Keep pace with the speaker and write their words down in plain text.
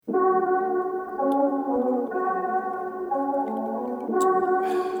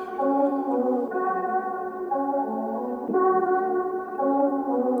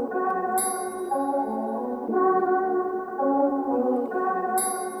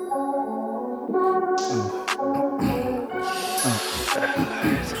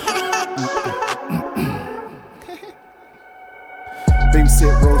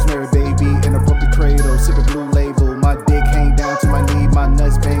Babysit Rosemary, baby, in a broken cradle, sipping blue label. My dick hang down to my knee, my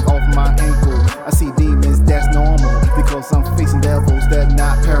nuts bang off my ankle. I see demons, that's normal, because I'm facing devils that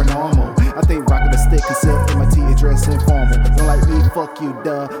not paranormal. I think rocking a stick and sip in my tea and dress informal. Don't like me, fuck you,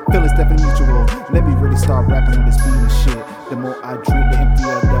 duh. Feelings definitely mutual. Let me really start rapping on this beat and shit. The more I drink, the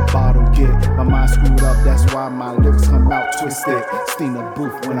emptier the bottle get. My mind screwed up, that's why my lyrics come out twisted. Steam the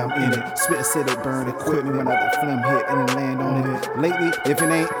booth when I'm in it. Spit acidic, burn equipment when I phlegm hit and then land on it. Lately, if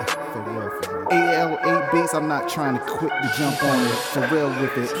it ain't AL8 beats, I'm not trying to quit to jump on it. For real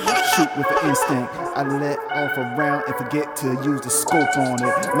with it, shoot with the instinct. I let off a round and forget to use the scope on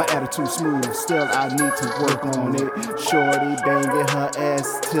it. My attitude smooth, still I need to work on it. Shorty banging her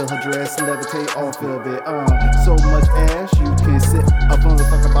ass till her dress levitate off of it. So much ass, you can sit up on the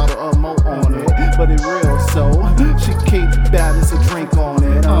fucking bottle of mo on it. But it real, so she can't balance a drink on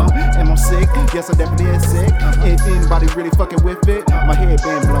it. Am I sick? Yes, I definitely is sick. If anybody really fucking with it, my head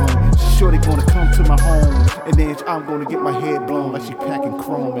been blown. Shorty gonna come to my home, and then I'm gonna get my head blown like she packing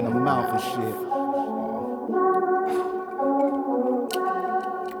chrome in her mouth and shit.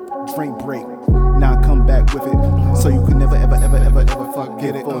 Drink break, now I come back with it, so you can never ever ever ever ever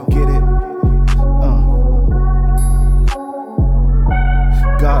forget it.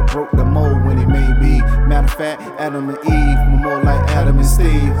 God broke the mold when he made me. Matter of fact, Adam and Eve were more like Adam and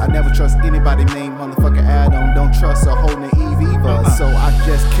Steve. I never trust anybody named motherfucking Adam. Don't trust a whole naive either. So I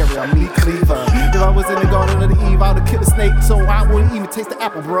just carry a meat cleaver. If I was in the garden of the Eve, I would've killed a snake, so I wouldn't even taste the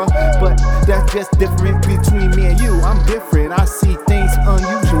apple, bruh. But that's just different between me and you. I'm different. I see things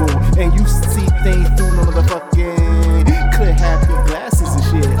unusual, and you see things through no motherfucking clear happy glasses and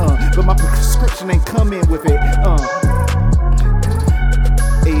shit. But my prescription ain't coming with it.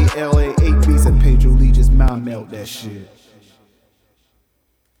 AL8 beats and Pedro Lee just mind melt that shit.